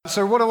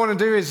So what I want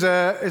to do is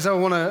I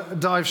want to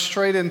dive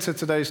straight into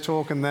today's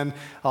talk, and then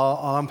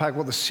I'll unpack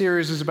what the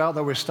series is about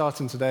that we're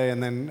starting today,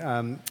 and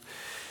then,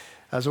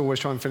 as always,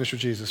 try and finish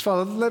with Jesus.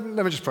 Father, let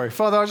me just pray.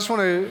 Father, I just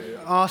want to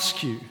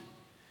ask you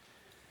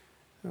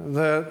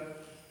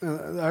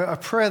a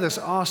prayer that's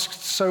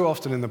asked so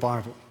often in the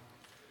Bible,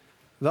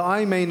 that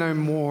I may know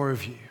more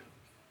of you.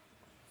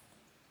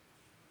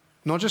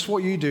 Not just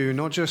what you do,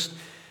 not just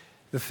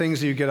the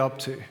things that you get up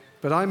to,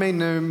 but I may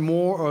know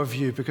more of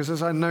you, because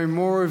as I know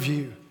more of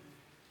you,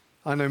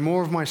 I know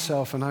more of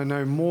myself, and I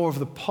know more of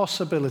the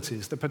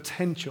possibilities, the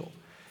potential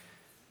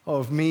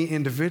of me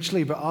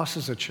individually, but us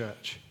as a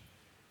church.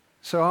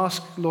 So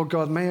ask, Lord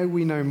God, may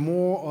we know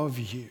more of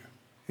you.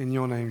 In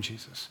your name,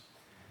 Jesus.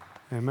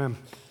 Amen.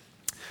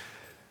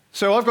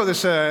 So I've got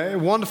this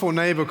wonderful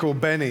neighbor called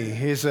Benny.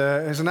 He's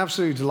an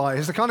absolute delight.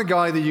 He's the kind of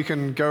guy that you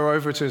can go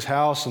over to his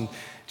house and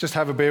just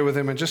have a beer with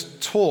him and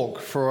just talk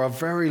for a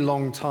very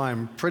long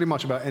time, pretty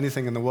much about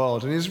anything in the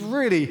world. And he's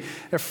really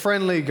a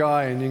friendly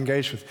guy and you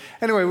engage with.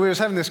 Anyway, we was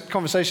having this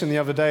conversation the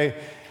other day,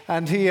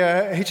 and he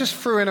just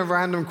threw in a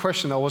random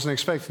question I wasn't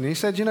expecting. He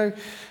said,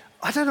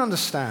 I don't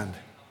understand.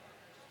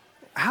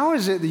 How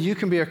is it that you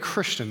can be a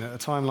Christian at a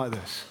time like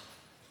this?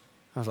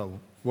 I was like,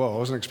 well, I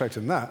wasn't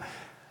expecting that.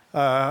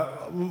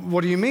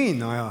 What do you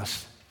mean? I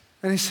asked.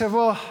 And he said,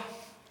 well,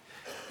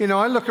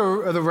 I look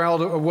at the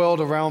world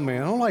around me,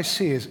 and all I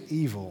see is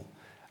evil.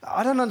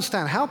 I don't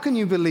understand. How can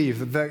you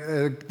believe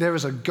that there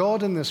is a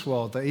God in this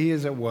world, that he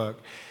is at work?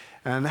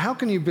 And how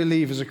can you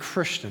believe as a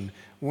Christian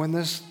when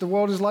the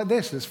world is like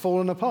this, it's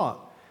fallen apart?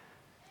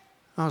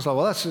 I was like,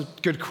 well, that's a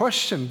good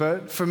question,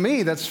 but for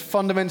me, that's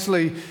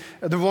fundamentally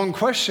the wrong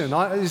question.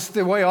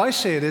 The way I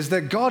see it is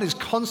that God is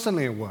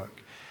constantly at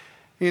work.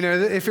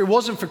 If it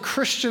wasn't for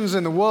Christians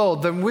in the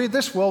world, then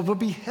this world would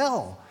be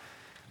hell.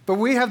 But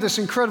we have this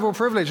incredible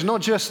privilege, not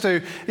just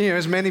to,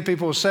 as many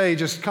people say,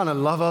 just kind of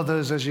love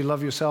others as you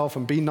love yourself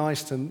and be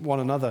nice to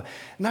one another.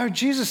 No,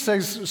 Jesus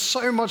says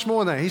so much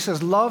more than that. He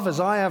says, love as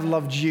I have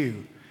loved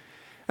you.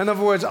 In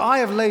other words, I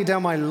have laid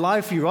down my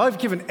life for you. I've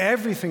given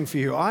everything for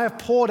you. I have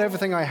poured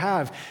everything I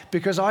have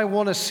because I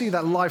want to see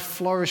that life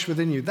flourish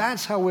within you.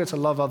 That's how we're to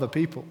love other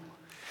people.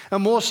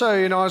 And more so,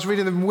 I was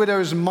reading the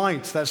widow's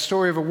mite, that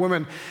story of a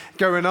woman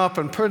going up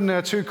and putting her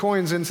 2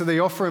 coins into the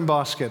offering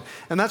basket.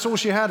 And that's all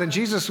she had. And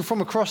Jesus, from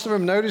across the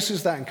room,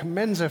 notices that and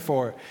commends her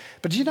for it.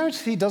 But do you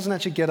notice he doesn't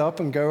actually get up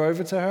and go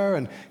over to her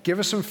and give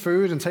her some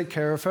food and take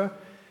care of her?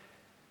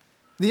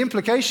 The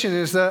implication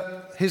is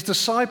that his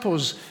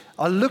disciples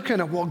are looking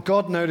at what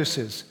God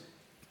notices.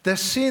 They're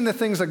seeing the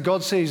things that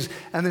God sees,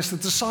 and it's the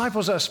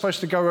disciples that are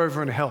supposed to go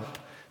over and help,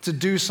 to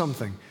do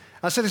something.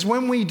 I said, it's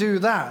when we do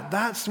that,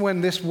 that's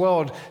when this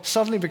world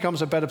suddenly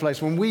becomes a better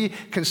place. When we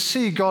can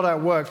see God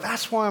at work,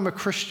 that's why I'm a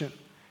Christian.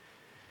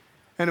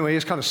 Anyway,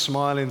 he's kind of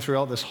smiling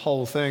throughout this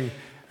whole thing.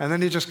 And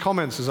then he just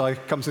comments as I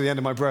come to the end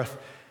of my breath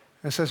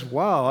and says,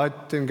 wow, I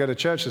didn't go to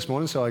church this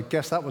morning, so I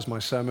guess that was my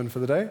sermon for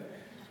the day.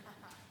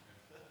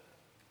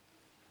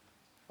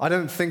 I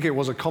don't think it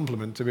was a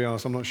compliment, to be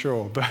honest, I'm not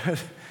sure.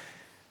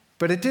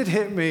 But it did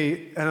hit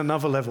me at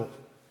another level.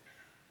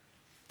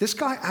 This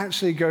guy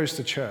actually goes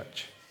to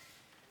church.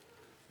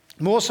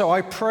 More so,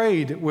 I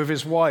prayed with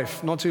his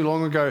wife not too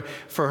long ago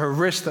for her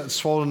wrist that had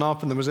swollen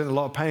up and there was in a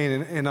lot of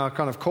pain in our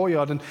kind of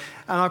courtyard. And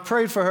I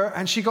prayed for her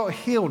and she got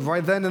healed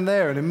right then and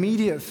there, an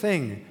immediate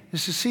thing.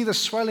 Just to see the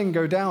swelling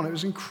go down, it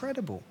was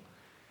incredible.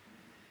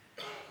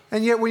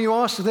 And yet when you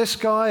ask this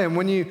guy and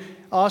when you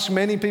ask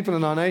many people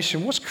in our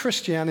nation, what's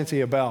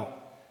Christianity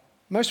about?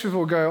 Most people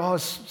will go, oh,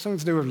 it's something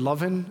to do with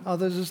loving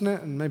others, isn't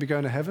it? And maybe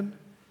going to heaven.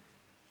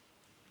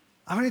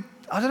 I mean,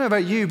 I don't know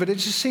about you, but it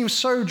just seems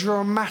so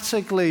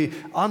dramatically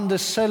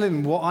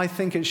underselling what I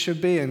think it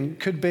should be and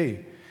could be.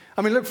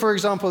 I mean, look, for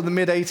example, in the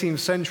mid-18th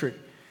century.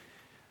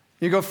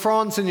 You've got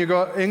France and you've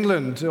got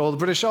England or the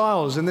British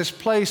Isles in this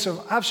place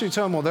of absolute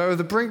turmoil. They're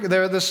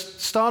at the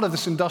start of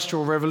this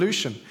industrial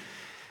revolution.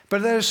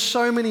 But there's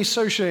so many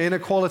social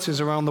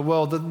inequalities around the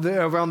world,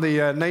 around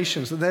the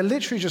nations, that they're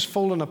literally just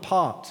falling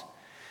apart.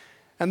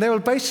 And they were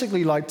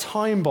basically like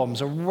time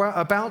bombs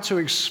about to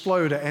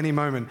explode at any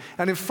moment.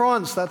 And in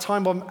France, that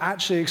time bomb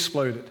actually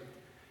exploded.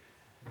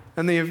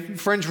 And the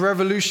French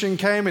Revolution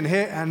came and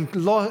hit and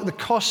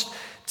cost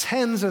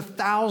tens of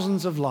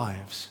thousands of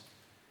lives.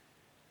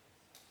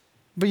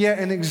 But yet,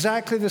 in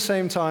exactly the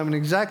same time, in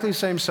exactly the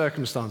same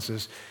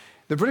circumstances,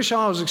 the British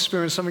Isles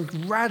experienced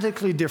something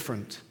radically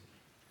different.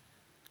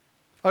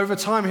 Over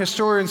time,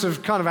 historians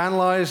have kind of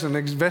analyzed and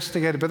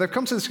investigated, but they've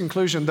come to this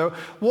conclusion that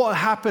what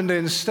happened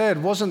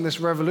instead wasn't this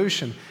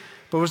revolution,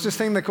 but was this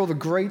thing they call the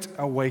Great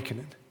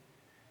Awakening.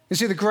 You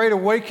see, the Great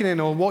Awakening,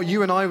 or what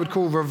you and I would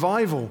call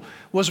revival,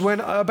 was when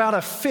about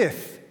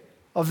 1/5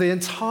 of the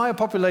entire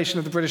population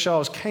of the British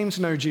Isles came to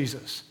know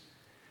Jesus.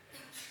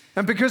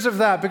 And because of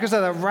that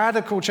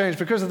radical change,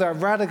 because of that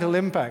radical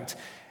impact,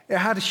 it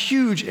had a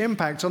huge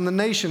impact on the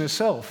nation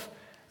itself.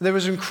 There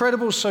was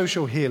incredible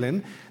social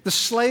healing. The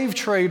slave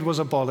trade was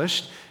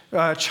abolished.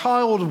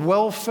 Child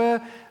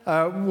welfare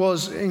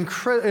was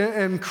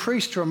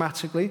increased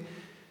dramatically.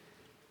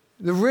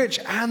 The rich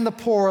and the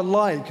poor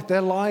alike,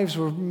 their lives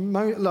were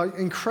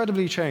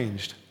incredibly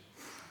changed.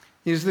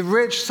 The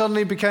rich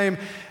suddenly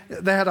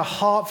they had a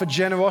heart for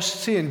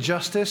generosity and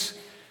justice,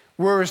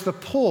 whereas the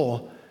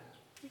poor,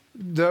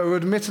 that were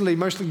admittedly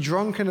mostly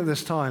drunken at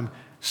this time,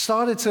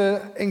 started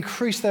to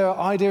increase their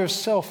idea of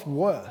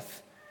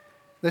self-worth.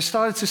 They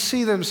started to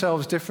see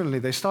themselves differently.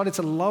 They started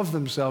to love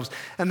themselves,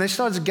 and they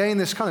started to gain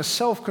this kind of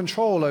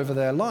self-control over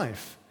their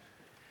life.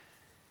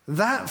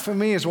 That, for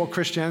me, is what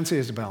Christianity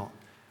is about.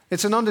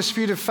 It's an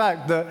undisputed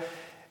fact that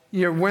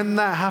when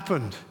that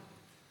happened,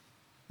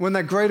 when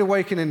that Great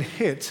Awakening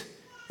hit,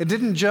 it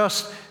didn't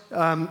just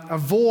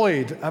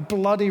avoid a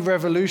bloody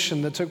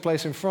revolution that took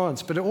place in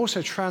France, but it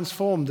also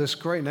transformed this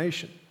great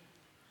nation.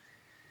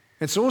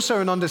 It's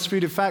also an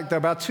undisputed fact that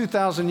about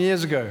 2,000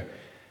 years ago,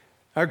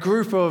 a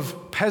group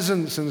of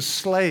peasants and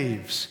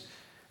slaves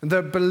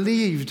that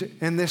believed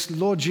in this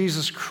Lord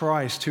Jesus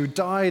Christ, who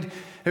died,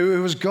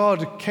 who was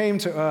God, came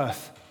to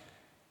earth,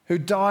 who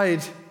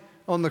died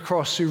on the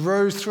cross, who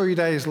rose 3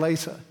 days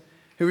later,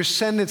 who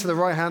ascended to the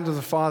right hand of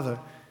the Father.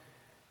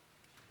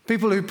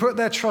 People who put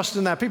their trust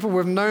in that, people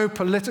with no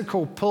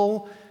political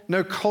pull,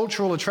 no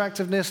cultural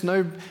attractiveness,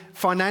 no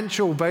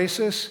financial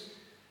basis,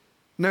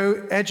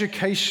 no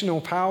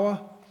educational power.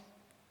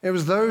 It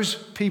was those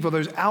people,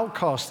 those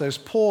outcasts, those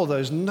poor,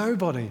 those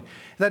nobody,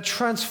 that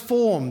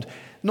transformed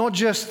not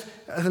just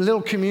a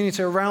little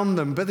community around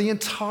them, but the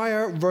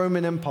entire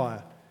Roman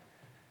Empire.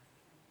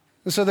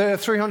 And so there,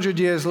 300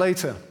 years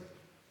later,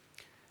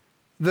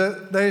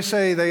 they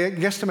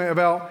guesstimate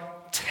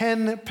about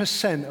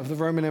 10% of the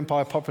Roman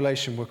Empire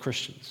population were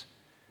Christians.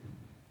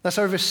 That's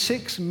over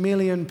 6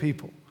 million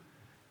people.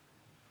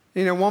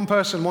 One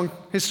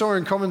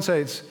historian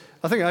commentates,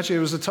 I think actually it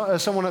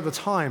was someone at the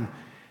time,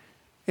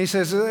 he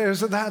says it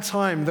was at that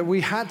time that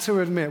we have to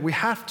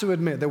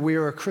admit that we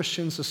are a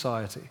Christian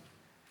society.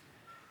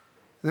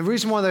 And the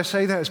reason why they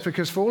say that is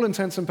because for all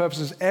intents and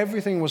purposes,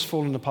 everything was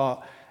falling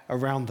apart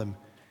around them.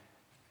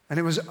 And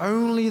it was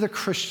only the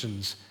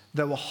Christians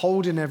that were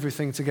holding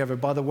everything together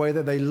by the way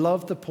that they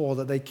loved the poor,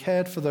 that they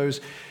cared for those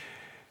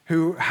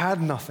who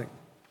had nothing,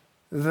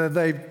 that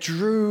they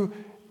drew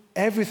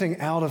everything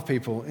out of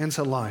people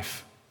into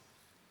life.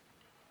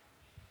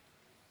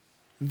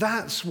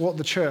 That's what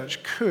the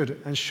church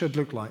could and should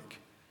look like.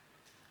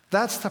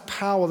 That's the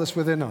power that's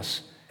within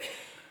us.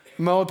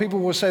 More people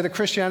will say that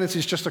Christianity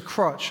is just a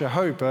crutch, a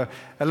hope, a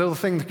little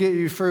thing to get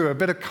you through, a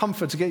bit of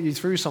comfort to get you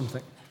through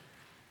something.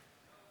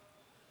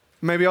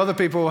 Maybe other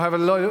people have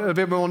a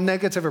bit more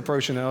negative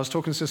approach in it. I was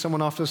talking to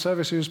someone after the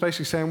service who was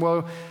basically saying,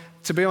 well,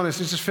 to be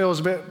honest, it just feels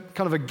a bit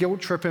kind of a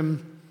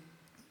guilt-tripping,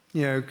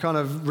 kind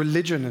of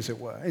religion, as it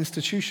were,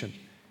 institution.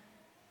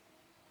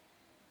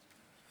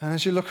 And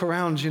as you look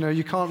around,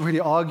 you can't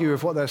really argue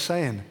with what they're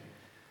saying.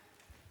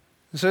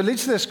 So it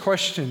leads to this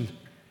question: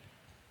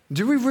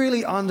 do we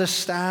really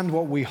understand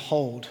what we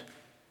hold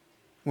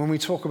when we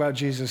talk about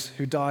Jesus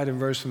who died and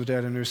rose from the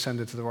dead and who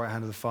ascended to the right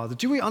hand of the Father?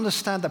 Do we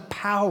understand the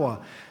power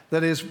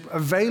that is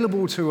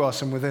available to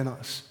us and within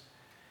us?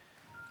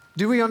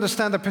 Do we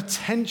understand the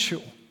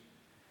potential?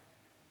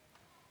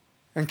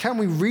 And can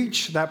we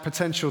reach that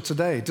potential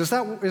today? Is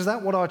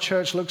that what our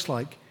church looks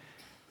like?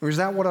 Or is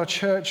that what our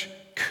church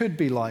could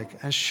be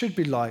like and should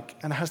be like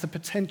and has the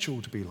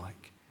potential to be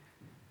like?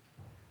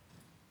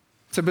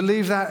 To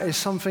believe that is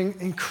something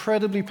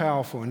incredibly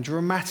powerful and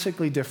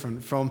dramatically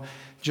different from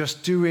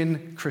just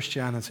doing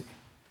Christianity.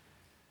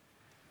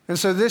 And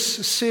so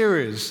this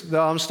series that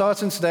I'm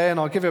starting today, and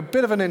I'll give you a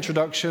bit of an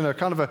introduction, a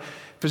kind of a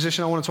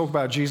position I want to talk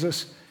about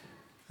Jesus.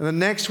 And then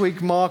next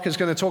week, Mark is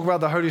going to talk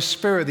about the Holy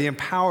Spirit, the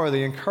empowerer,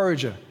 the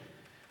encourager.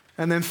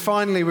 And then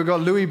finally, we've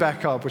got Louis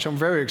back up, which I'm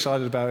very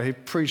excited about. He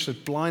preached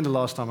at Blind the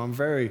last time. I'm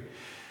very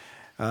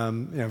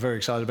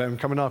excited about him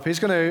coming up. He's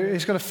going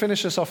to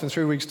finish us off in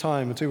 2 weeks'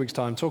 time,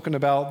 talking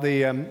about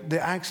the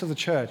acts of the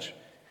church.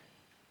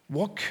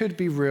 What could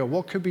be real?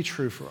 What could be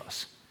true for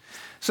us?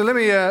 So let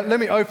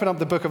me open up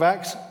the book of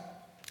Acts.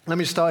 Let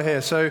me start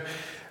here. So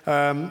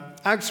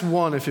Acts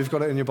 1, if you've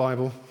got it in your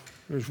Bible.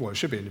 Well, it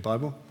should be in your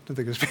Bible. I don't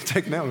think it's been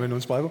taken out of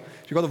anyone's Bible.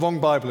 If you've got the wrong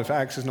Bible, if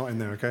Acts is not in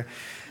there, okay?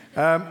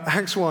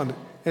 Acts 1,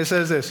 it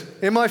says this: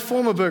 in my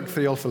former book,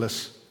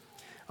 Theophilus,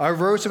 I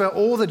wrote about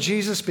all that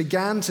Jesus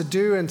began to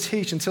do and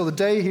teach until the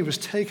day he was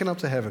taken up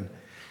to heaven,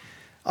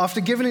 after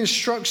giving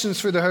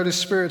instructions through the Holy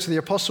Spirit to the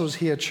apostles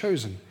he had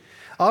chosen.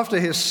 After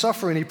his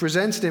suffering, he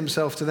presented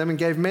himself to them and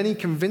gave many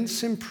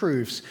convincing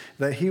proofs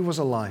that he was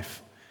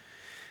alive.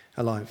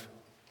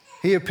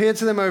 He appeared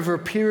to them over a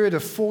period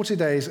of 40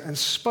 days and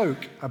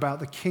spoke about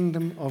the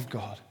kingdom of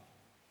God.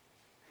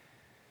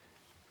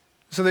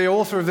 So the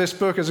author of this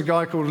book is a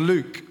guy called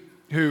Luke,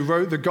 who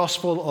wrote the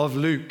Gospel of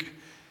Luke.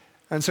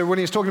 And so when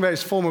he's talking about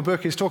his former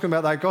book, he's talking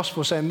about that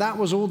gospel, saying that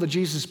was all that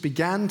Jesus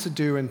began to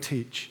do and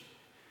teach.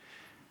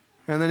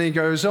 And then he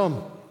goes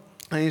on,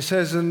 and he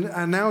says,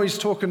 and now he's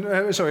talking,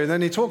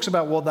 then he talks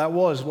about what that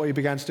was, what he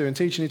began to do and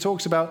teach, and he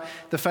talks about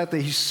the fact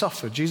that he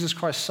suffered, Jesus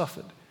Christ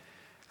suffered.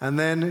 And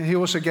then he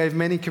also gave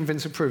many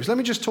convincing proofs. Let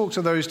me just talk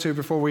to those two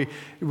before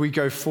we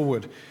go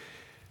forward.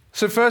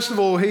 So first of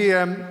all,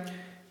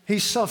 he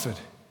suffered.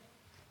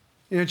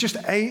 Just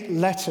 8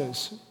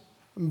 letters.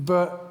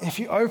 But if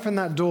you open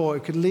that door,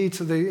 it could lead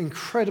to the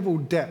incredible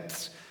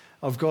depths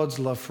of God's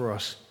love for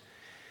us.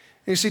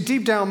 You see,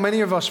 deep down,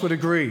 many of us would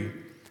agree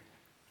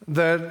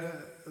that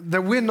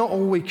we're not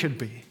all we could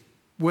be.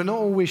 We're not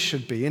all we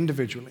should be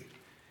individually.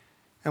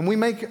 And we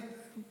make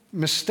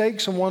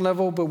mistakes on one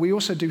level, but we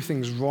also do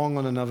things wrong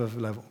on another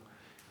level.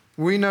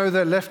 We know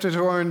that left to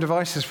our own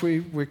devices,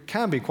 we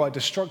can be quite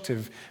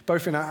destructive,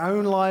 both in our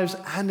own lives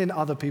and in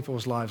other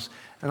people's lives.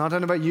 And I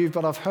don't know about you,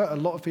 but I've hurt a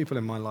lot of people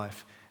in my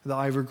life that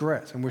I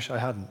regret and wish I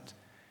hadn't.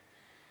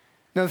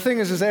 Now, the thing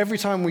is that every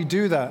time we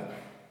do that,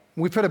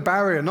 we put a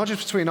barrier, not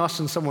just between us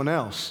and someone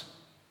else,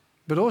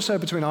 but also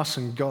between us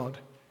and God.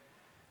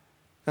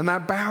 And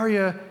that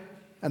barrier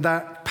and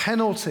that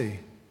penalty,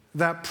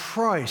 that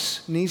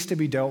price needs to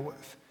be dealt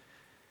with.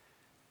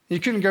 You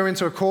couldn't go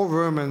into a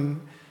courtroom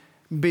and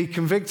be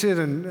convicted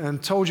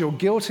and told you're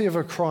guilty of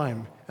a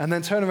crime and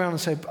then turn around and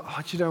say,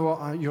 you know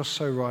what, you're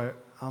so right.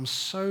 I'm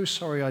so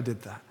sorry I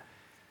did that.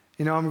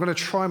 I'm going to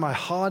try my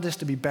hardest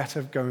to be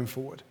better going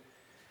forward.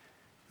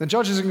 The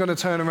judge isn't going to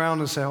turn around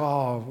and say,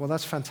 oh, well,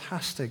 that's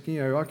fantastic.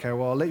 Okay,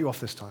 well, I'll let you off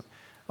this time.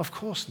 Of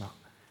course not.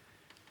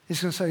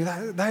 He's going to say,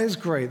 that is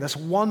great. That's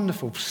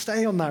wonderful.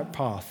 Stay on that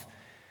path.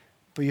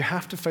 But you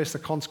have to face the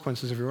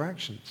consequences of your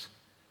actions.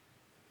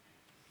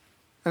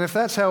 And if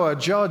that's how a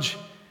judge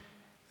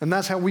and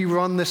that's how we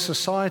run this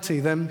society,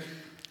 then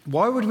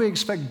why would we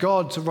expect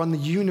God to run the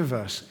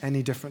universe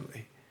any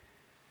differently?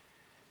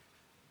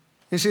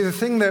 You see, the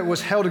thing that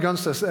was held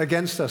against us,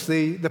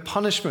 the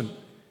punishment,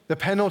 the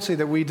penalty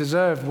that we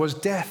deserved was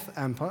death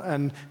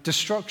and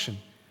destruction.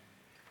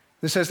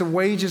 It says the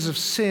wages of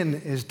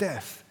sin is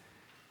death.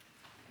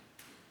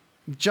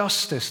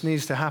 Justice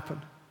needs to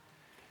happen.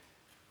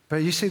 But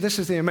you see, this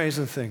is the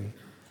amazing thing.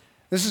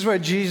 This is where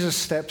Jesus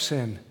steps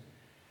in.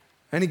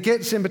 And he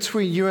gets in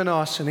between you and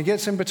us, and he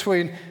gets in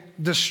between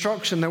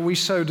destruction that we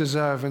so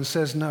deserve and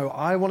says, no,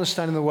 I want to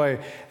stand in the way.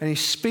 And he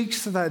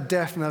speaks to that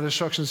death and that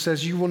destruction and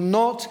says, you will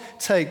not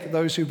take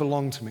those who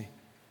belong to me.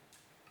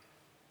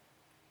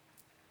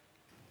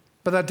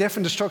 But that death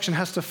and destruction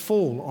has to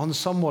fall on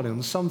somebody,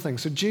 on something.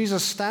 So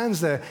Jesus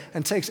stands there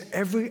and takes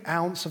every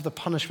ounce of the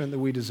punishment that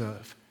we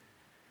deserve.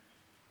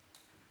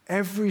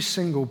 Every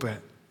single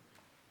bit.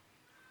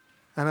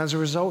 And as a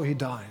result, he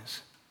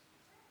dies.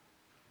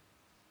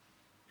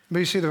 But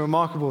you see, the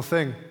remarkable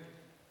thing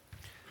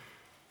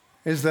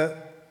is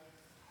that,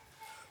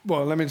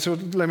 well, let me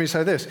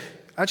say this.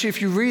 Actually,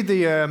 if you read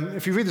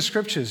the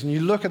scriptures and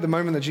you look at the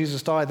moment that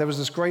Jesus died, there was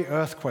this great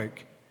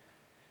earthquake.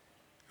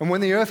 And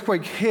when the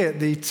earthquake hit,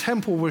 the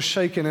temple was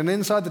shaken. And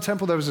inside the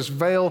temple, there was this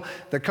veil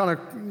that kind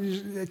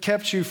of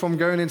kept you from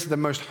going into the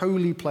most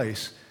holy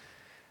place.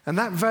 And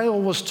that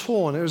veil was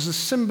torn. It was a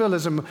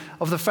symbolism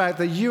of the fact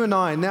that you and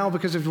I, now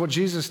because of what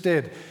Jesus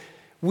did,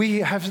 we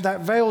have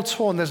that veil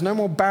torn. There's no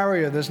more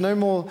barrier. There's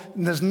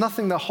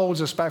nothing that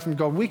holds us back from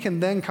God. We can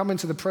then come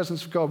into the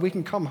presence of God. We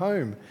can come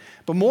home.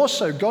 But more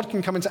so, God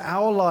can come into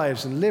our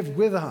lives and live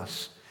with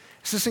us.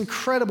 It's this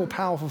incredible,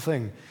 powerful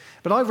thing.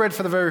 But I read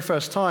for the very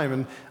first time,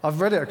 and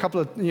I've read it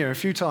a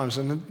few times,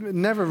 and it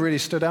never really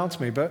stood out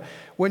to me. But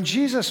when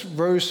Jesus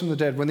rose from the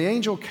dead, when the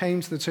angel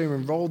came to the tomb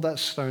and rolled that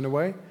stone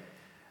away,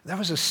 there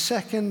was a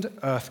second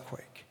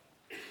earthquake.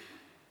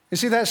 You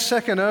see, that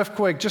second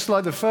earthquake, just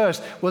like the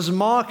first, was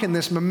marking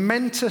this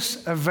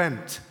momentous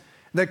event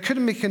that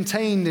couldn't be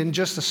contained in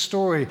just a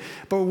story,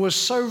 but was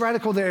so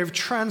radical that it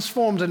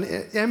transformed and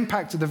it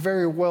impacted the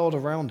very world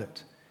around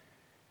it.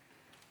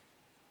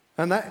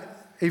 And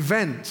that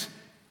event,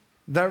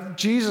 that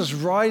Jesus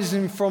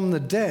rising from the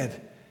dead,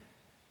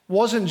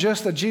 wasn't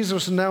just that Jesus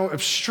was now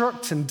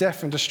obstructing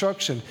death and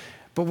destruction,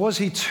 but was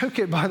he took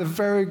it by the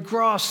very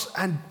grasp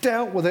and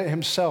dealt with it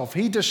himself.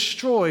 He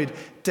destroyed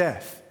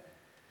death.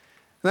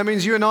 That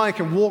means you and I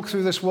can walk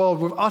through this world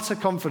with utter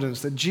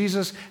confidence that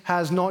Jesus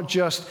has not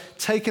just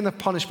taken the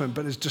punishment,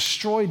 but has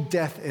destroyed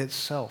death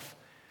itself,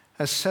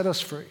 has set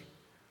us free.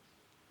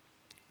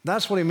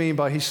 That's what he means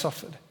by he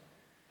suffered.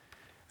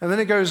 And then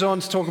it goes on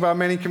to talk about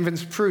many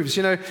convincing proofs.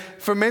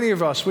 For many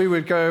of us, we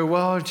would go,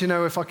 well,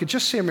 if I could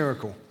just see a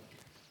miracle,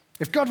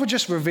 if God would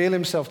just reveal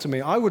himself to me,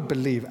 I would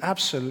believe,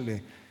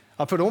 absolutely.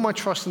 I put all my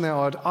trust in there,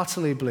 I'd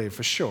utterly believe,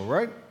 for sure,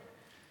 right?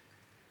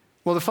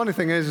 Well, the funny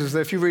thing is that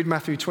if you read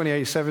Matthew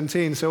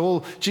 28:17,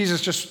 so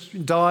Jesus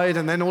just died,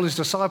 and then all his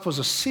disciples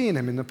are seeing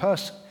him in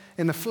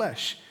the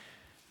flesh.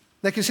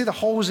 They can see the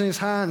holes in his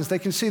hands. They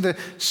can see the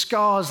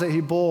scars that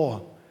he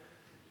bore.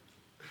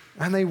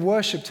 And they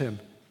worshipped him.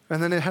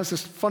 And then it has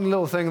this funny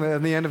little thing that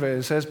at the end of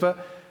it says,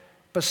 but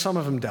some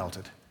of them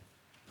doubted.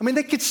 I mean,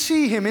 they could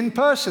see him in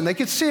person. They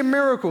could see a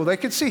miracle. They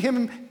could see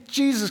him,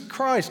 Jesus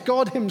Christ,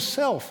 God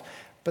himself,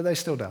 but they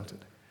still doubted.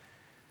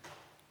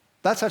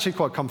 That's actually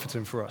quite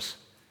comforting for us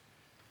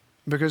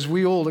because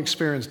we all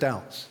experience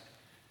doubts.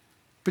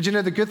 But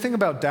the good thing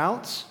about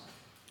doubts,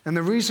 and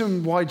the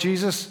reason why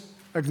Jesus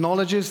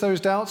acknowledges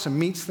those doubts and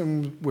meets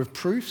them with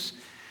proofs,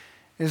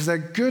 is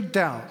that good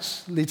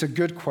doubts lead to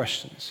good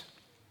questions.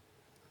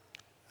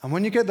 And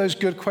when you get those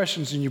good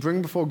questions and you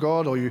bring before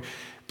God or you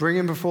bring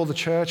him before the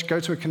church, go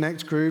to a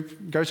Connect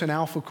group, go to an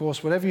Alpha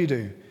course, whatever you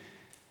do.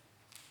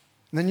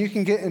 And then you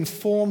can get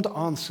informed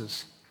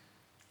answers.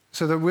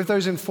 So that with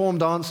those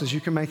informed answers, you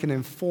can make an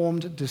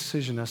informed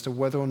decision as to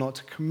whether or not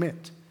to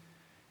commit.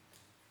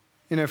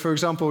 For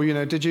example,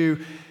 did you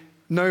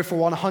know for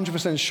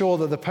 100% sure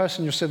that the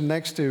person you're sitting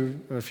next to,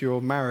 if you're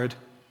married,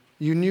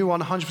 you knew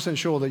 100%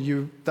 sure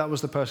that that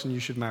was the person you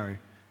should marry?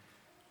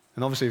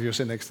 And obviously, if you're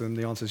sitting next to them,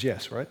 the answer is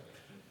yes, right?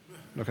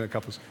 Looking at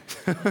couples.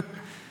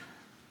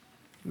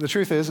 The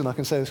truth is, and I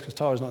can say this because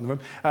Tara's not in the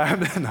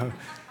room, no.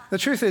 The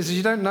truth is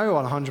you don't know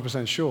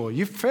 100% sure.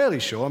 You're fairly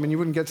sure. I mean, you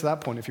wouldn't get to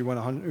that point if you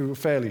were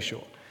fairly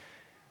sure.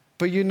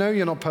 But you know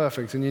you're not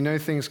perfect, and you know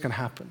things can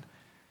happen.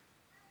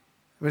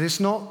 But it's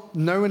not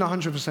knowing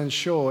 100%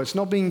 sure. It's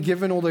not being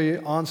given all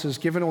the answers,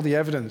 given all the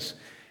evidence.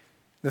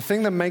 The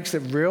thing that makes it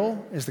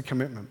real is the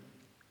commitment.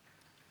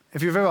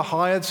 If you've ever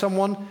hired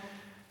someone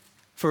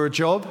for a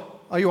job,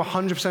 are you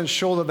 100%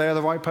 sure that they're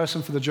the right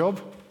person for the job?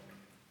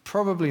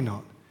 Probably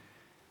not.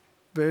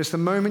 But it's the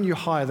moment you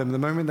hire them, the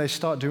moment they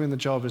start doing the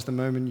job is the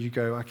moment you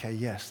go, okay,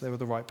 yes, they were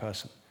the right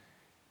person.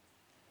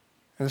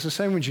 And it's the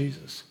same with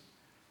Jesus.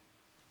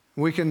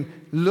 We can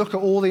look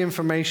at all the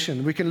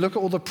information. We can look at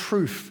all the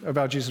proof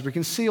about Jesus. We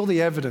can see all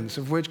the evidence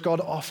of which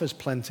God offers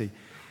plenty.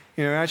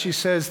 It actually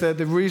says that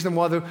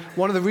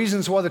one of the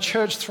reasons why the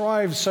church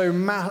thrived so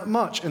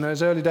much in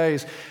those early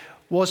days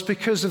was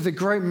because of the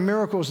great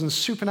miracles and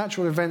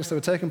supernatural events that were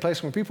taking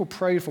place when people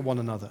prayed for one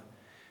another.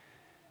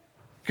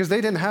 Because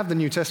they didn't have the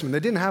New Testament. They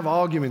didn't have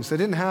arguments. They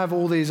didn't have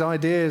all these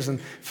ideas and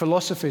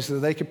philosophies that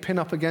they could pin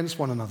up against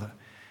one another.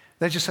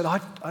 They just said,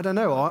 I don't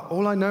know.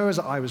 All I know is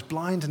that I was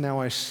blind and now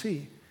I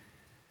see.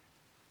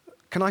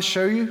 Can I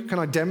show you? Can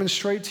I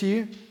demonstrate to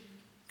you?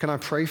 Can I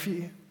pray for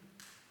you?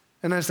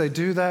 And as they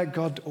do that,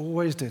 God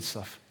always did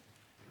stuff.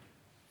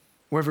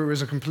 Whether it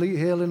was a complete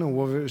healing or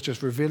whether it was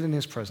just revealing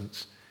his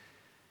presence.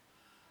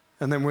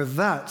 And then with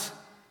that,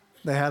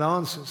 they had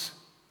answers.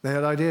 They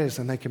had ideas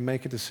and they could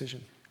make a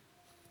decision.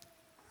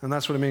 And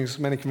that's what it means,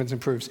 many convincing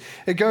proofs.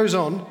 It goes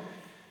on.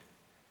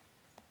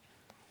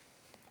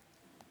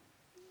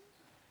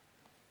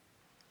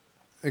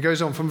 It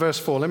goes on from verse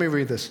 4. Let me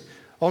read this.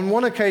 On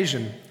one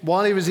occasion,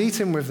 while he was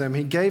eating with them,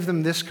 he gave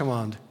them this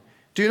command.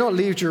 Do not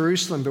leave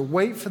Jerusalem, but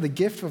wait for the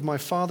gift of my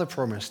Father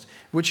promised,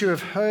 which you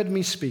have heard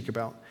me speak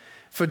about.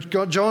 For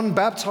John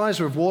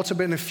baptized with water,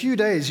 but in a few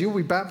days you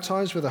will be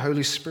baptized with the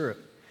Holy Spirit.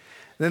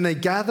 Then they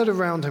gathered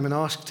around him and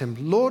asked him,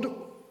 Lord,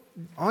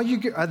 are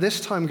you at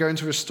this time going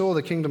to restore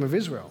the kingdom of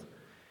Israel?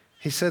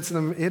 He said to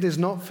them, it is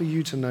not for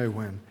you to know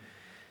when,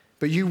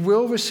 but you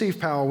will receive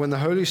power when the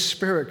Holy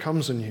Spirit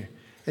comes on you,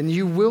 and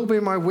you will be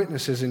my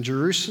witnesses in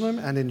Jerusalem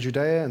and in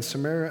Judea and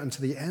Samaria and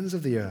to the ends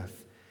of the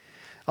earth.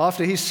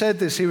 After he said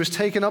this, he was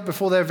taken up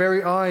before their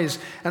very eyes,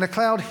 and a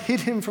cloud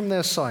hid him from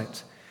their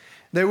sight.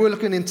 They were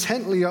looking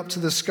intently up to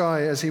the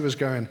sky as he was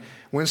going,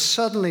 when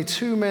suddenly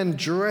 2 men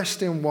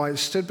dressed in white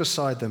stood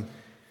beside them.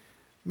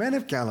 Men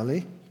of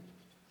Galilee,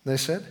 they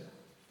said,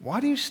 why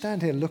do you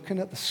stand here looking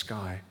at the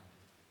sky?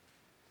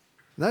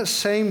 That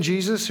same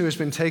Jesus who has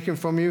been taken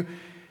from you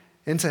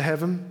into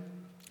heaven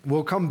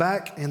will come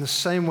back in the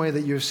same way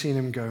that you have seen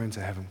him go into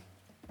heaven.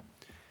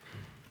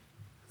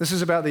 This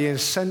is about the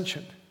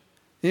ascension.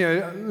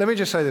 Let me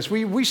just say this.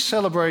 We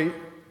celebrate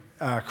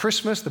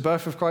Christmas, the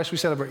birth of Christ. We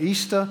celebrate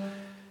Easter,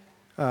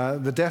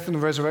 the death and the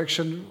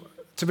resurrection.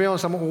 To be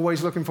honest, I'm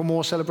always looking for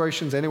more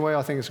celebrations anyway.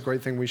 I think it's a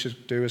great thing we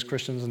should do as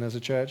Christians and as a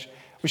church.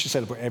 We should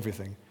celebrate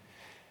everything.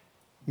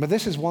 But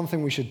this is one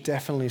thing we should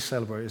definitely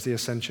celebrate, is the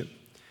ascension.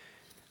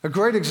 A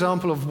great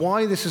example of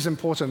why this is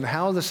important and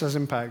how this has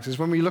impact is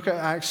when we look at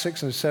Acts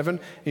 6 and 7,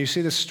 and you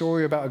see this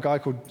story about a guy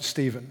called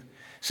Stephen.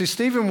 See,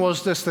 Stephen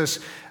was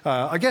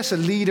a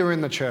leader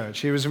in the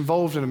church. He was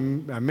involved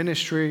in a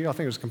ministry, I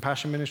think it was a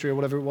compassion ministry or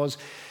whatever it was.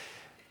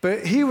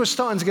 But he was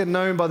starting to get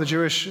known by the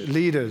Jewish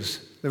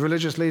leaders, the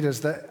religious leaders,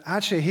 that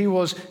actually he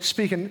was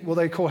speaking what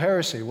they call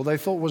heresy, what they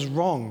thought was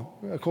wrong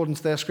according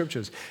to their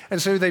scriptures.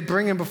 And so they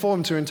bring him before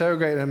him to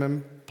interrogate him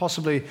and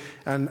possibly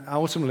and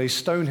ultimately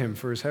stone him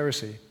for his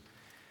heresy.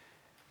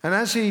 And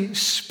as he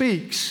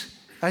speaks,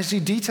 as he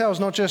details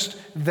not just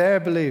their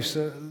beliefs,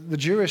 the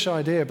Jewish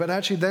idea, but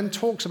actually then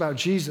talks about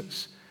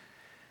Jesus,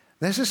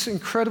 there's this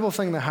incredible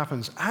thing that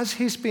happens. As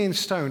he's being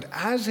stoned,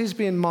 as he's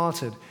being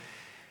martyred,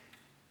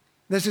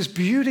 there's this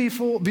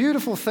beautiful,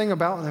 beautiful thing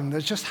about him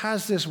that just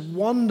has this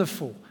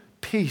wonderful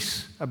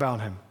peace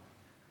about him.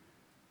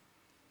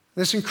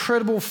 This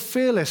incredible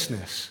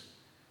fearlessness.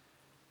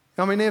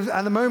 I mean,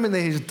 at the moment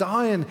that he's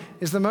dying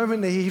is the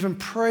moment that he even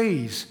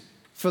prays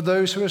for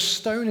those who are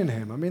stoning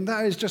him. I mean,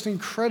 that is just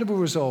incredible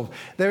resolve.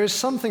 There is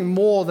something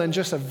more than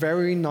just a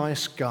very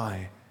nice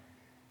guy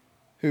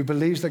who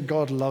believes that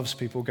God loves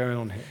people going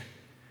on here.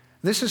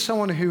 This is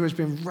someone who has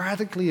been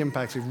radically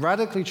impacted,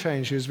 radically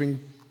changed, who has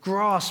been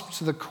grasped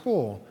to the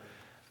core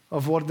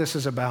of what this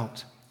is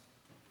about.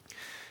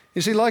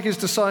 You see, like the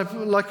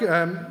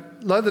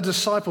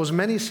disciples,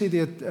 many see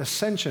the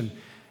ascension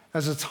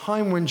as a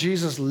time when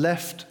Jesus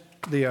left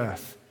the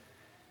earth.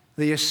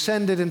 That he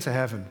ascended into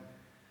heaven.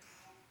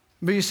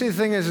 But you see, the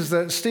thing is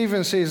that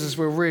Stephen sees, as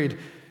we'll read,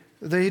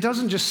 that he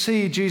doesn't just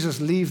see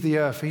Jesus leave the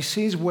earth, he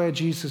sees where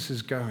Jesus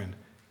is going,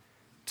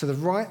 to the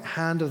right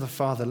hand of the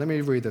Father. Let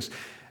me read this.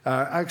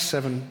 Acts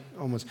 7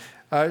 onwards.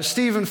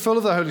 Stephen, full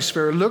of the Holy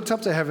Spirit, looked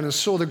up to heaven and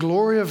saw the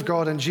glory of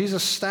God and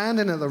Jesus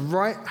standing at the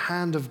right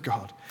hand of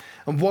God.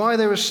 And while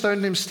they were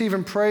stoning him,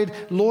 Stephen prayed,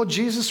 Lord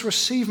Jesus,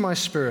 receive my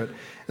spirit.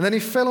 And then he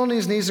fell on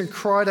his knees and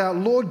cried out,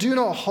 Lord, do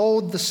not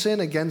hold the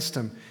sin against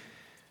him.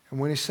 And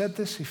when he said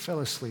this, he fell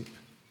asleep.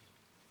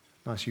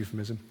 Nice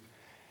euphemism.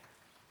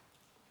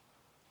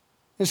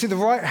 You see, the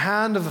right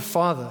hand of the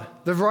Father,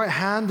 the right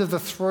hand of the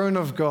throne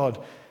of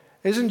God,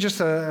 isn't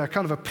just a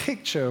kind of a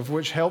picture of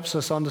which helps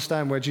us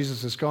understand where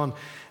Jesus has gone.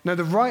 No,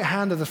 the right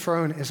hand of the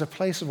throne is a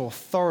place of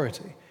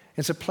authority.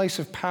 It's a place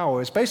of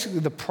power. It's basically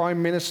the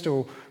prime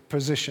ministerial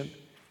position.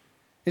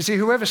 You see,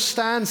 whoever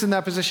stands in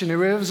that position,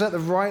 whoever's at the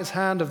right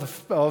hand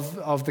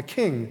of the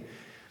king,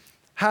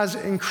 has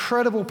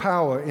incredible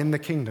power in the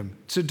kingdom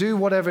to do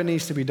whatever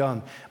needs to be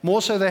done.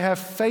 More so, they have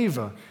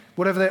favor.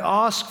 Whatever they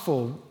ask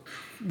for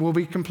will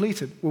be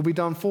completed, will be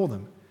done for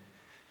them.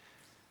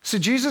 So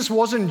Jesus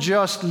wasn't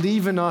just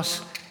leaving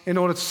us in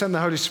order to send the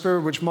Holy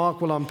Spirit, which Mark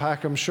will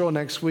unpack, I'm sure,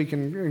 next week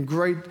in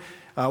great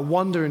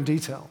wonder and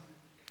detail.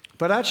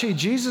 But actually,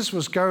 Jesus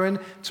was going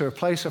to a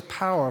place of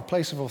power, a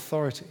place of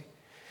authority.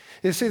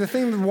 You see, the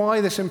thing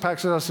why this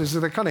impacts us is that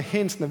they kind of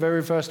hint in the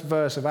very first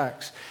verse of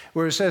Acts,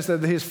 where it says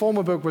that his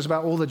former book was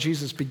about all that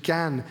Jesus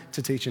began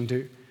to teach and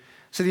do.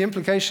 So the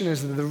implication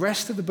is that the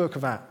rest of the book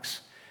of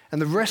Acts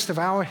and the rest of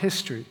our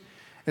history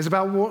is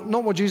about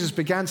not what Jesus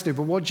began to do,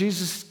 but what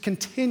Jesus is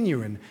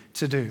continuing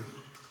to do.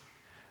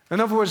 In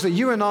other words, that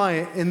you and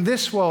I, in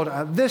this world,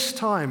 at this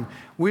time,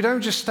 we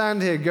don't just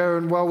stand here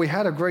going, well, we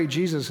had a great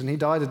Jesus and he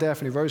died a death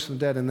and he rose from the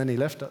dead and then he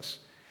left us.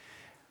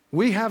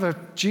 We have a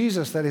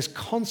Jesus that is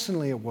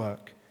constantly at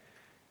work.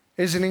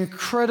 It's an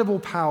incredible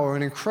power,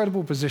 an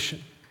incredible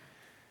position.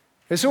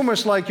 It's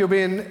almost like you're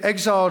being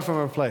exiled from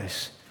a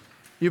place.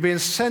 You're being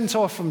sent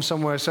off from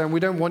somewhere saying,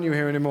 we don't want you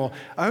here anymore,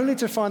 only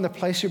to find the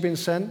place you're being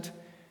sent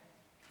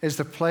is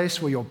the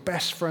place where your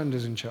best friend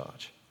is in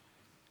charge.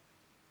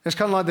 It's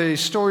kind of like the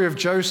story of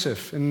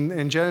Joseph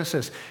in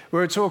Genesis,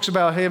 where it talks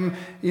about him,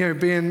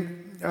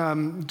 being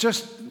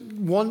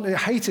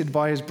hated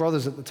by his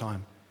brothers at the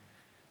time.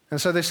 And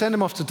so they send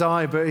him off to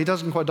die, but he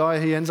doesn't quite die.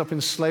 He ends up in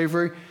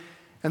slavery,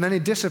 and then he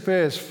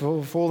disappears.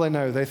 For all they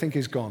know, they think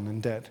he's gone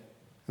and dead,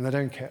 and they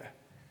don't care.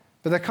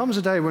 But there comes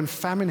a day when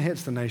famine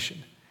hits the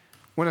nation,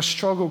 when a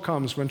struggle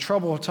comes, when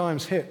troubled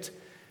times hit,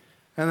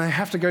 and they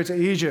have to go to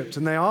Egypt,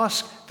 and they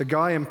ask the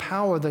guy in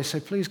power, they say,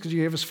 please, could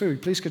you give us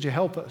food? Please, could you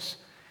help us?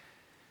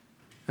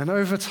 And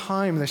over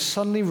time, they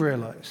suddenly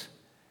realize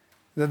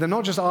that they're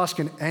not just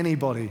asking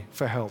anybody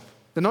for help.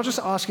 They're not just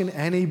asking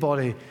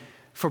anybody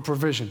for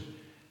provision.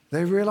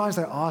 They realize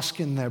they're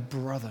asking their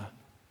brother,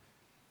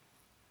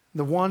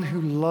 the one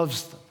who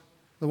loves them,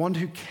 the one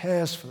who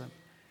cares for them.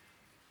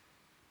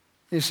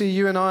 You see,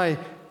 you and I,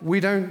 we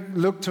don't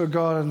look to a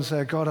God and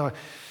say, God,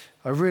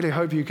 I really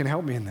hope you can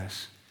help me in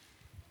this.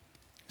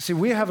 See,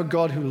 we have a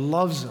God who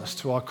loves us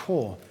to our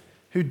core,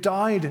 who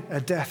died a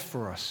death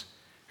for us,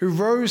 who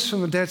rose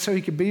from the dead so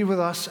he could be with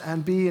us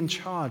and be in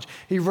charge.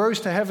 He rose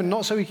to heaven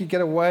not so he could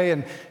get away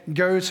and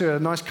go to a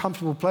nice,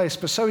 comfortable place,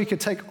 but so he could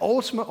take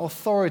ultimate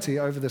authority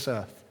over this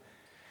earth.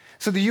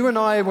 So that you and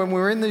I, when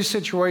we're in these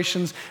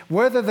situations,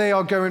 whether they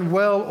are going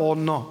well or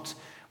not,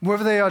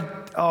 whether they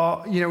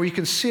are you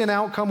can see an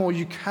outcome or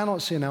you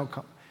cannot see an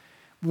outcome,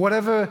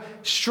 whatever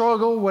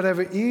struggle,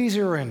 whatever ease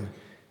you're in,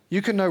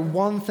 you can know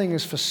one thing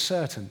is for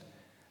certain,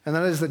 and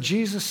that is that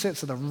Jesus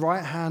sits at the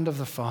right hand of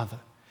the Father.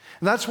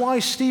 And that's why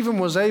Stephen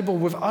was able,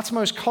 with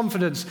utmost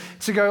confidence,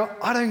 to go,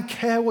 I don't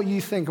care what you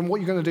think and what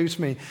you're going to do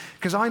to me,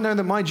 because I know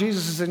that my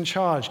Jesus is in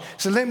charge.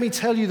 So let me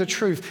tell you the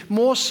truth.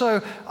 More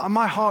so,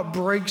 my heart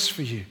breaks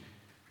for you,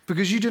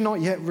 because you do not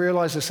yet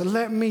realize this. So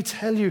let me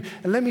tell you,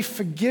 and let me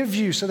forgive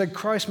you, so that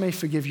Christ may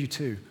forgive you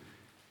too.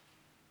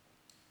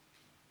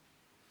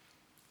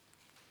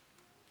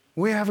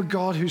 We have a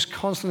God who's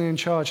constantly in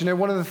charge.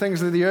 One of the things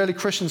that the early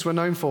Christians were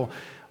known for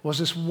was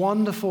this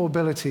wonderful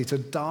ability to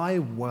die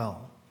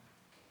well.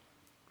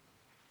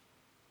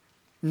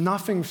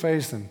 Nothing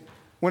fazed them.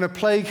 When a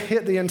plague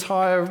hit the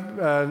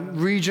entire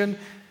region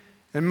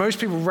and most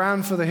people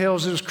ran for the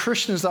hills, it was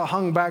Christians that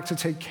hung back to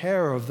take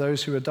care of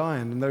those who were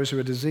dying and those who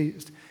were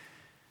diseased.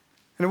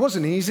 And it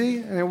wasn't easy,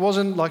 and it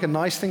wasn't like a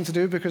nice thing to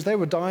do because they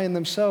were dying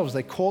themselves.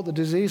 They caught the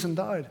disease and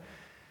died.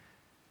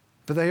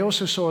 But they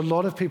also saw a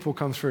lot of people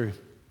come through.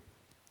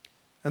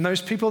 And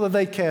those people that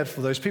they cared for,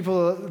 those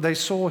people that they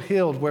saw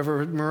healed,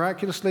 whether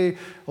miraculously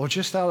or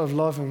just out of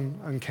love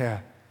and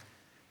care,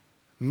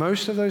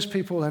 most of those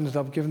people ended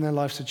up giving their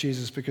lives to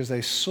Jesus because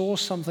they saw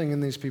something in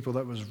these people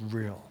that was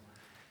real.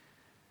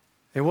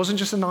 It wasn't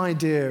just an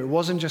idea. It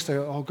wasn't just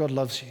oh, God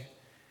loves you.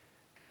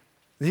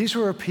 These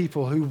were a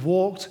people who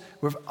walked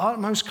with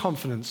utmost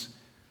confidence,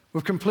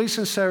 with complete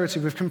sincerity,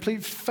 with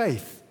complete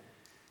faith,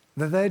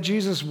 that their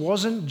Jesus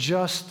wasn't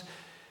just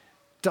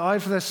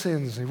died for their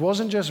sins. He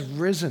wasn't just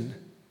risen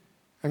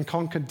and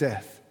conquered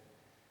death,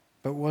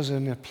 but was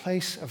in a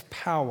place of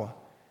power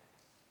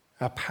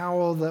a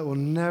power that will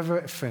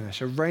never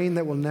finish, a reign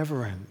that will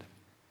never end.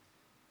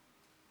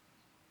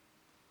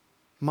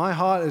 My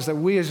heart is that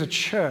we as a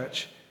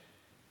church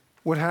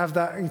would have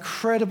that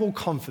incredible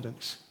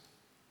confidence,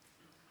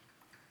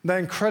 that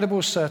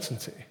incredible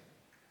certainty.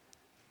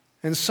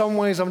 In some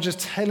ways, I'm just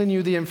telling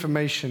you the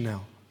information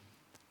now.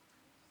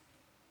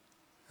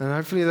 And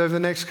hopefully over the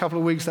next couple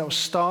of weeks, that will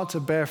start to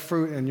bear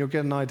fruit and you'll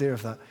get an idea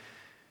of that.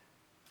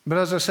 But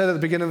as I said at the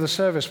beginning of the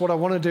service, what I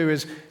want to do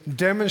is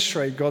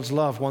demonstrate God's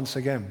love once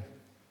again.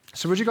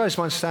 So would you guys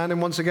mind standing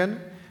once again?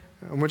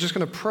 And we're just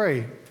going to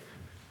pray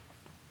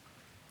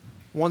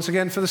once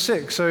again for the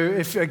sick. So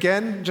if,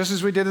 again, just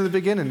as we did at the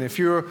beginning, if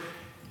you're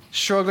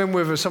struggling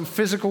with some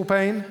physical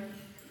pain,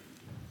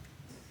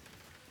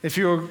 if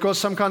you've got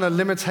some kind of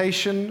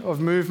limitation of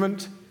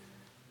movement,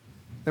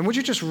 then would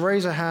you just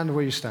raise a hand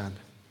where you stand?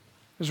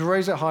 Just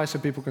raise it high so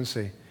people can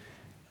see.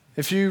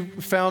 If you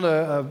found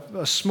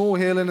a small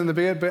healing in the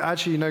beard, but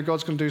actually you know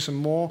God's going to do some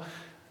more,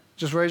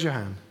 just raise your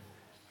hand.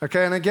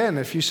 Okay, and again,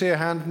 if you see a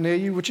hand near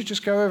you, would you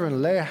just go over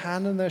and lay a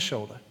hand on their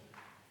shoulder?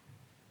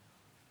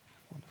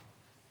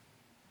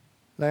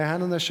 Lay a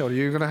hand on their shoulder.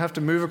 You're going to have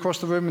to move across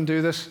the room and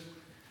do this.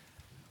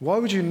 Why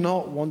would you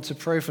not want to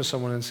pray for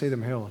someone and see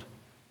them healed?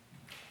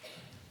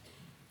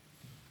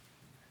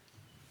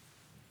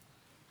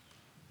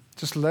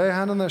 Just lay a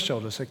hand on their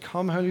shoulder. Say,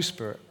 come, Holy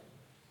Spirit.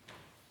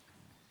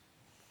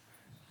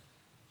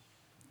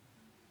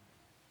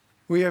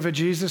 We have a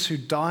Jesus who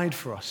died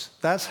for us.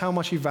 That's how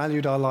much he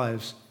valued our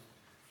lives.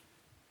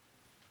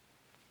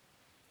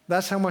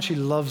 That's how much he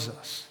loves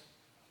us.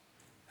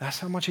 That's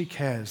how much he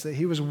cares, that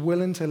he was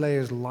willing to lay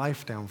his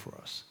life down for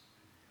us.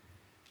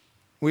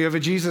 We have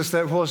a Jesus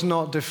that was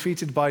not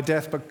defeated by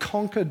death, but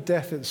conquered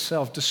death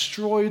itself,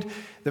 destroyed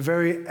the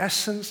very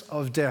essence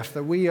of death,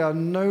 that we are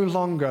no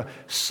longer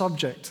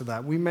subject to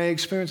that. We may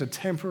experience a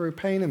temporary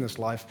pain in this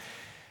life,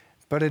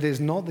 but it is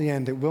not the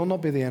end. It will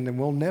not be the end and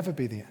will never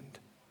be the end.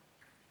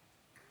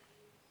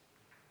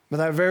 But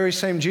that very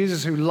same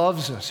Jesus who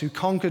loves us, who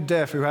conquered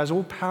death, who has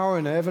all power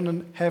in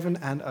heaven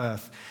and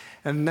earth,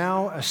 and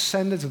now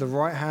ascended to the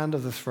right hand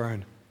of the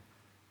throne,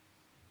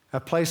 a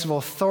place of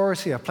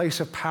authority, a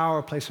place of power,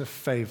 a place of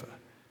favor.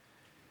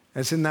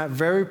 It's in that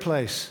very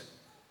place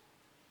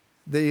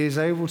that he is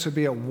able to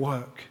be at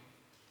work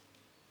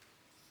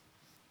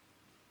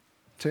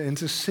to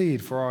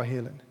intercede for our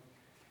healing.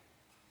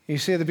 You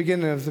see at the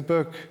beginning of the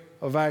book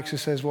of Acts, it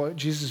says what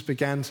Jesus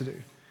began to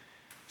do.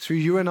 Through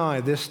you and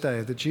I this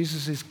day, that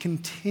Jesus is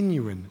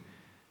continuing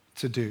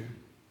to do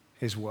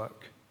his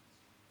work.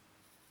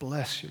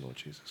 Bless you, Lord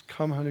Jesus.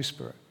 Come, Holy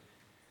Spirit.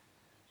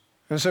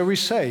 And so we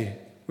say,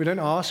 we don't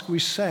ask, we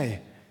say,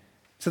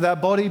 to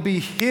that body be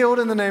healed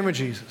in the name of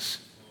Jesus.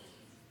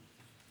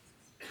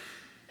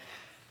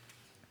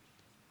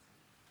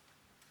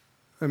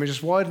 Let me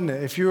just widen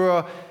it. If you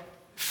are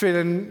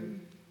feeling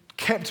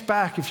kept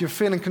back, if you're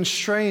feeling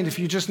constrained, if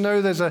you just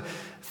know there's a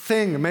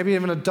thing, maybe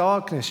even a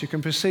darkness you can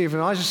perceive,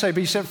 and I just say,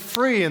 be set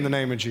free in the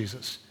name of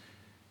Jesus.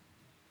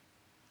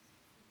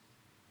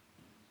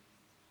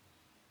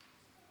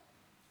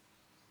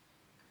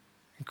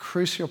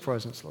 Increase your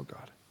presence, Lord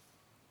God.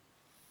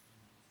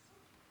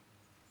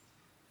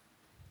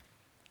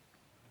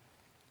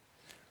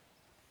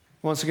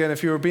 Once again,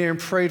 if you are being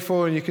prayed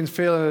for and you can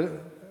feel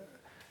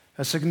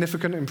a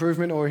significant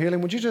improvement or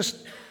healing, would you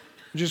just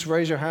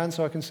raise your hand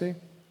so I can see?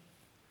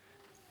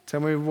 Tell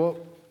me what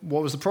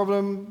was the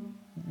problem?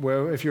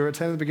 Where, if you were at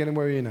 10 at the beginning,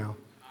 where are you now?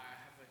 I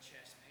have a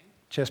chest pain.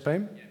 Chest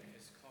pain? Yeah,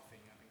 because coughing.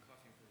 I've been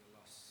coughing for the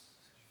last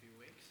few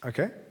weeks.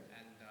 Okay. And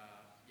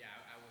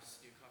I was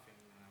still coughing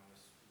when I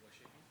was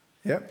worshiping.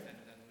 Yep.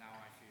 And then now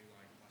I feel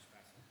like much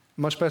better.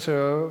 Much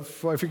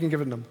better. If you can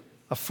give it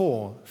a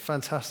 4.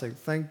 Fantastic.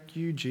 Thank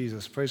you,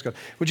 Jesus. Praise God.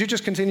 Would you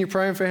just continue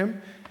praying for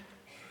him?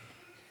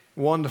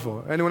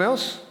 Wonderful. Anyone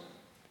else?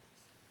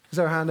 Is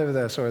there a hand over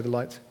there? Sorry, the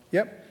light.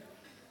 Yep.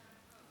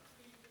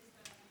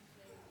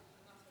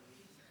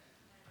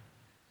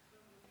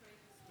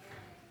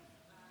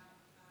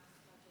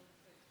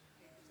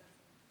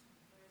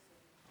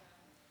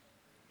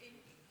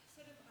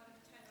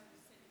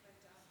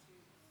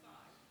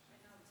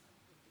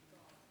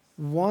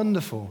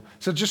 Wonderful.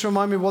 So just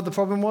remind me what the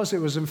problem was. It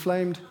was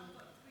inflamed.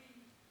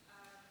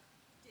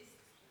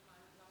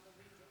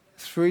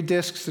 3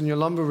 discs in your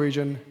lumbar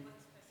region.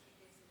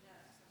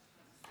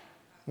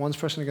 One's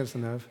pressing against the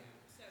nerve.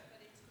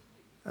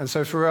 And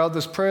so throughout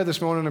this prayer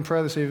this morning and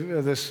prayer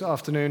this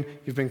afternoon,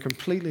 you've been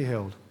completely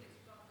healed.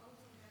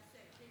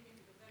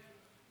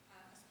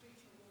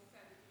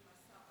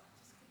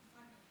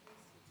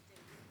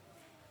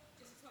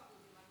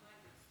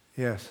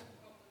 Yes.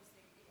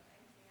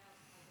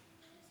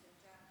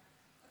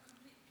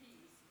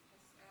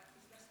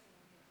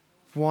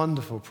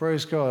 Wonderful.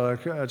 Praise God.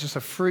 Just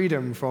a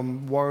freedom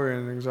from worry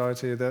and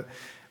anxiety that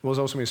was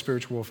ultimately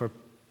spiritual warfare.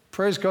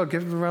 Praise God.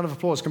 Give him a round of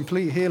applause.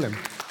 Complete healing.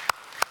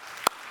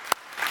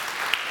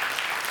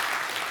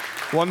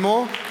 One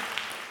more?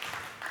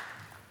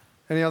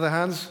 Any other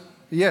hands?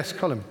 Yes,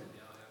 Colin.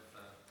 Yeah, I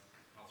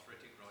have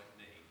arthritic right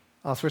knee.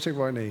 Arthritic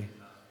right knee.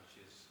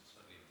 Which is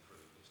certainly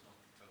improved. It's not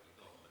totally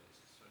gone, but it's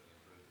certainly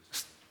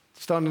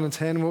starting on a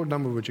 10, what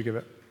number would you give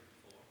it?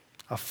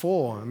 A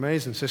 4,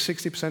 amazing. So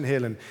 60%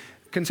 healing.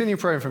 Continue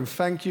praying for him.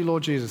 Thank you,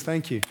 Lord Jesus.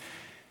 Thank you.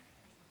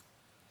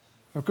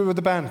 Oh, good with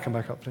the band. Come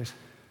back up, please.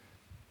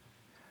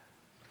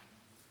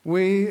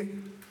 Well,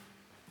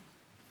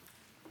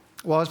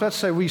 I was about to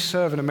say we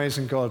serve an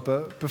amazing God,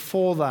 but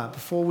before that,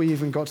 before we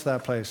even got to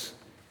that place,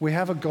 we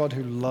have a God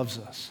who loves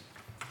us.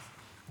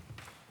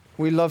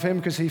 We love him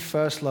because he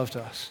first loved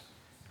us.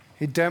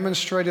 He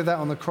demonstrated that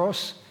on the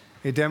cross.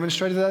 He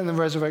demonstrated that in the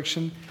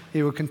resurrection.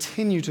 He will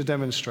continue to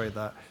demonstrate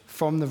that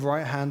from the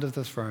right hand of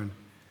the throne.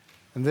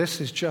 And this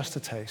is just a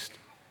taste.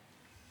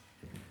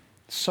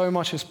 So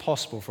much is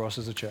possible for us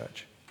as a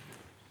church.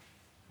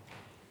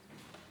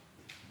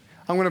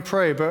 I'm going to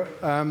pray, but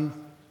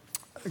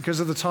because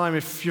of the time,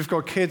 if you've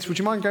got kids, would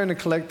you mind going to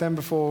collect them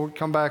before we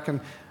come back?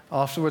 And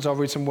afterwards, I'll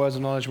read some words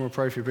of knowledge and we'll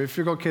pray for you. But if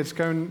you've got kids,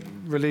 go and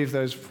relieve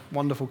those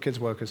wonderful kids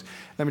workers.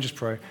 Let me just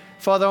pray.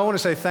 Father, I want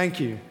to say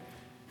thank you.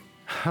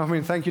 I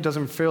mean, thank you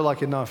doesn't feel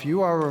like enough.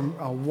 You are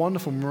a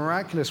wonderful,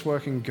 miraculous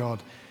working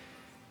God.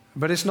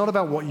 But it's not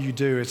about what you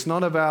do. It's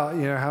not about,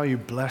 how you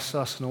bless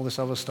us and all this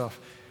other stuff.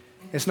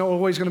 It's not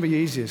always going to be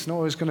easy. It's not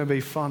always going to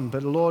be fun.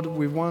 But Lord,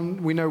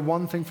 we know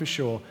one thing for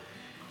sure,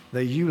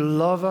 that you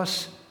love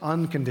us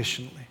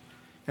unconditionally,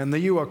 and that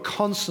you are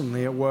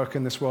constantly at work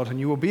in this world, and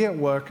you will be at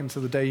work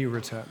until the day you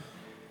return.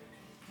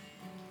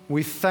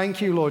 We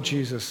thank you, Lord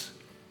Jesus.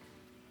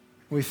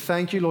 We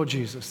thank you, Lord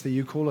Jesus, that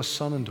you call us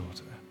son and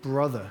daughter,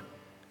 brother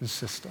and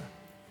sister.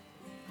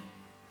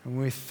 And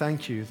we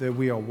thank you that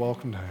we are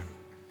welcomed home.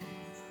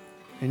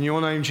 In your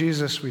name,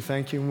 Jesus, we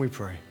thank you and we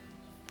pray.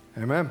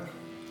 Amen.